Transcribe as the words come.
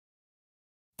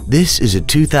This is a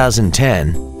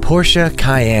 2010 Porsche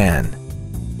Cayenne.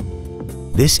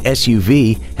 This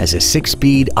SUV has a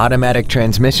 6-speed automatic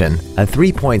transmission, a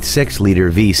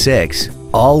 3.6-liter V6,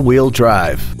 all-wheel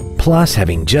drive. Plus,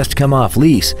 having just come off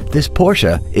lease, this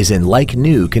Porsche is in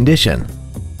like-new condition.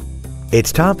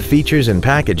 Its top features and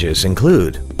packages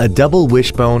include a double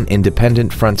wishbone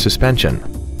independent front suspension,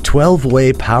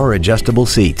 12-way power-adjustable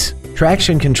seats,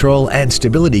 traction control and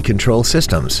stability control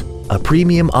systems, a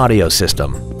premium audio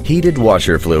system, heated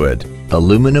washer fluid,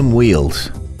 aluminum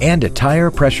wheels, and a tire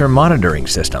pressure monitoring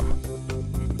system.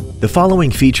 The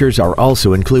following features are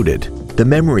also included: the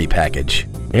memory package,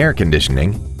 air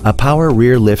conditioning, a power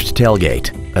rear lift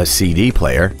tailgate, a CD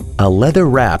player, a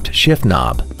leather-wrapped shift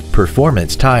knob,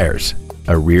 performance tires,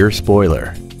 a rear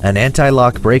spoiler, an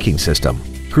anti-lock braking system,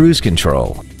 cruise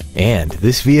control, and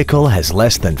this vehicle has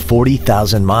less than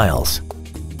 40,000 miles.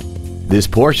 This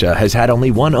Porsche has had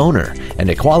only one owner and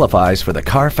it qualifies for the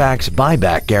Carfax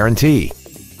buyback guarantee.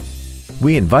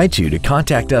 We invite you to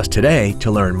contact us today to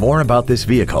learn more about this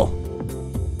vehicle.